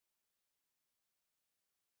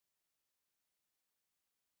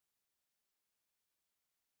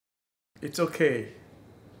it's okay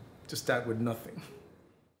to start with nothing.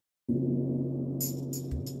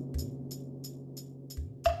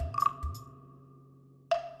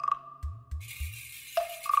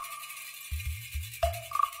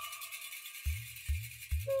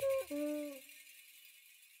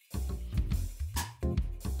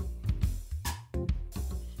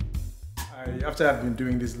 After I've been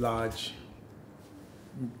doing these large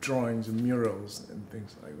drawings and murals and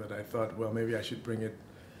things like that, I thought, well, maybe I should bring it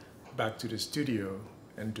back to the studio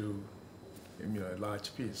and do, a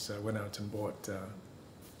large piece. So I went out and bought,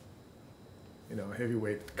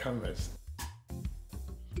 heavyweight canvas.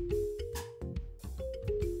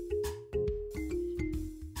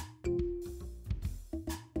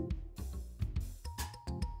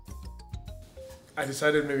 I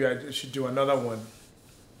decided maybe I should do another one,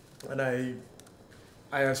 and I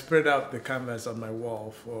have spread out the canvas on my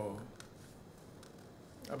wall for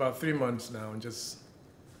about 3 months now, and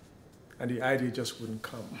the idea just wouldn't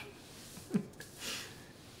come.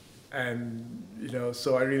 And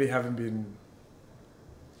so I really haven't been.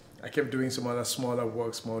 I kept doing some other smaller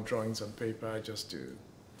work, small drawings on paper, just to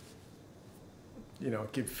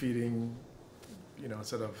keep feeding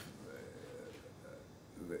sort of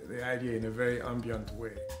the idea in a very ambient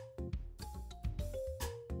way.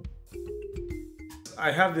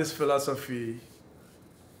 I have this philosophy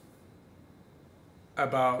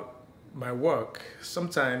about my work.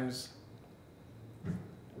 Sometimes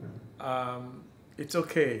it's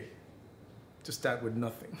okay to start with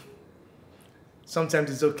nothing. Sometimes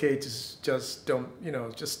it's okay to just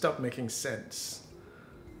just stop making sense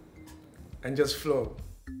and just flow.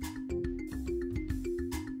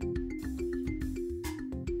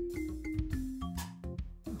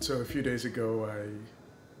 So a few days ago,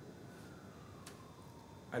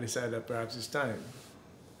 I decided that perhaps it's time,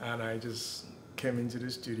 and I just came into the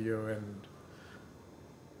studio and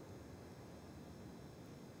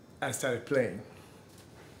I started playing.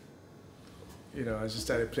 I just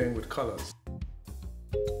started playing with colors.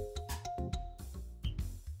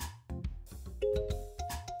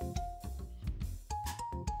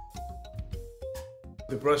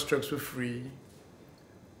 The brushstrokes were free,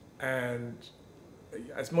 and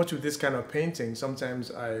as much with this kind of painting,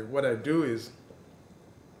 sometimes what I do is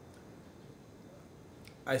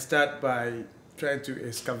I start by trying to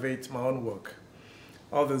excavate my own work.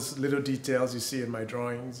 All those little details you see in my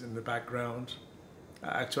drawings in the background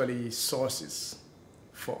are actually sources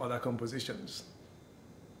for other compositions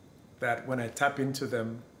that when I tap into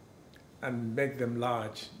them and make them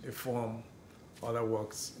large, they form other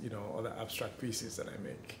works, other abstract pieces that I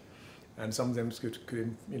make. And some of them could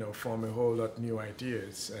form a whole lot new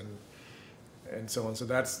ideas and so on. So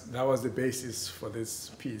that was the basis for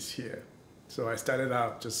this piece here. So I started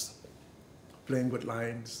out just playing with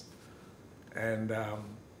lines and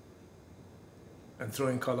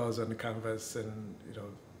throwing colors on the canvas and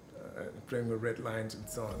playing with red lines and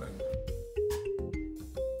so on.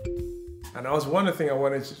 And that was one of the things I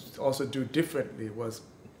wanted to also do differently. Was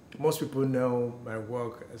most people know my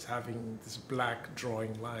work as having this black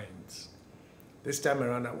drawing lines. This time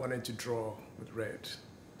around, I wanted to draw with red.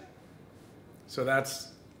 So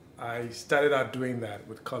I started out doing that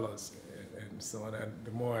with colors and so on. And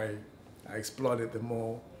the more I explored it, the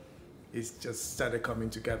more it just started coming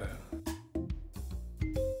together.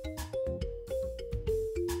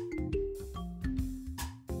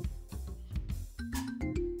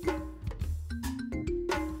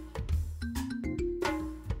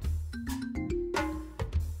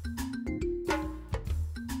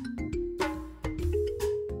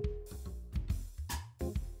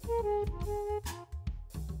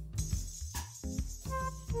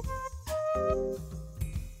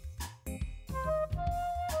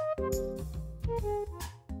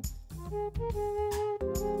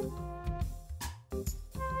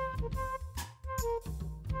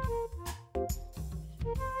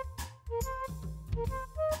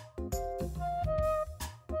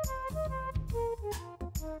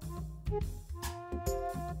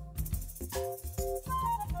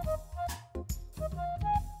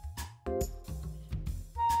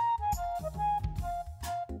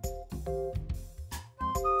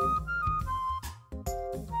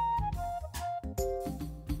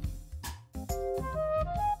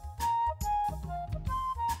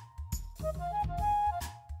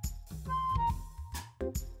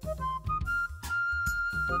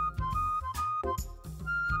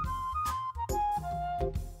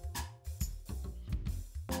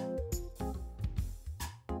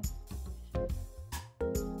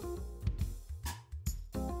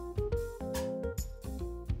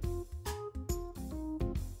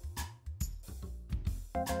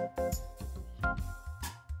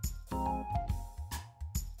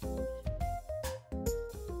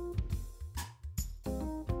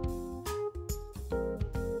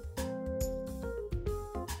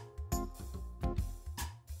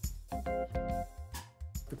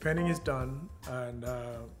 the painting is done, and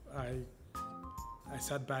I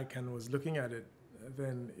sat back and was looking at it.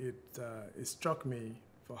 Then it struck me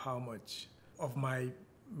for how much of my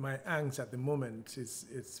angst at the moment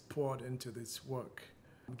is poured into this work,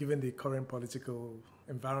 given the current political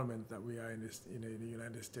environment that we are in the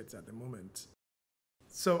United States at the moment.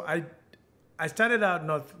 So I started out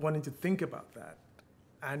not wanting to think about that,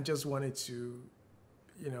 and just wanted to,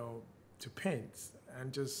 to paint,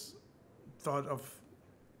 and just thought of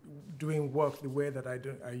doing work the way that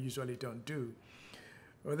I usually don't do.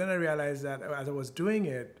 But then I realized that as I was doing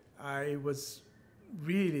it, I was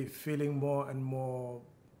really feeling more and more,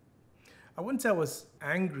 I wouldn't say I was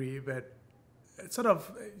angry, but it's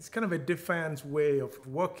kind of a defiant way of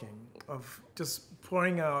working, of just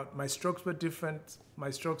pouring out. My strokes were different. My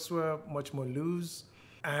strokes were much more loose,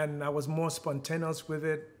 and I was more spontaneous with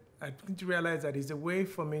it. I didn't realize that it's a way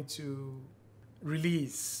for me to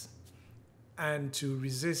release and to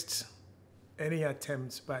resist any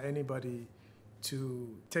attempts by anybody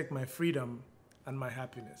to take my freedom and my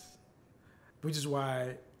happiness, which is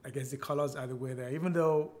why I guess the colors are the way they are. Even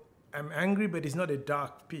though I'm angry, but it's not a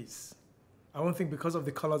dark piece. I don't think because of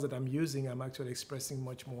the colors that I'm using, I'm actually expressing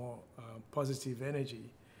much more positive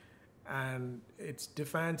energy. And it's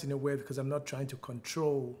defiant in a way because I'm not trying to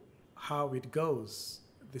control how it goes.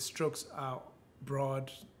 The strokes are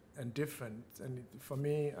broad and different. And for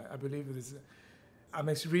me, I believe I'm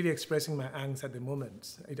really expressing my angst at the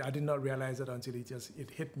moment. I did not realize that until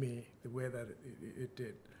it hit me the way that it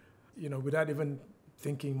did. Without even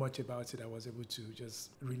thinking much about it, I was able to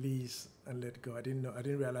just release and let go. I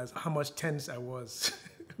didn't realize how much tense I was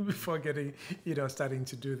before getting, starting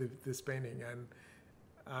to do this painting. And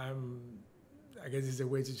I guess it's a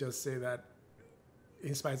way to just say that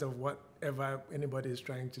in spite of whatever anybody is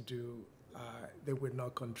trying to do, they would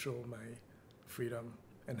not control my freedom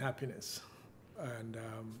and happiness. And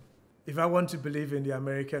if I want to believe in the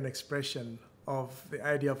American expression of the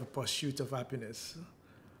idea of a pursuit of happiness,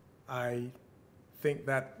 I think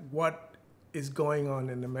that what is going on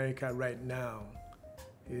in America right now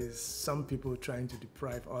is some people trying to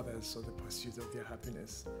deprive others of the pursuit of their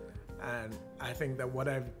happiness. And I think that what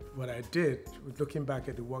I did, looking back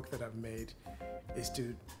at the work that I've made, is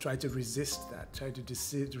to try to resist that, try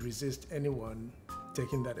to resist anyone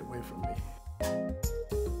taking that away from me.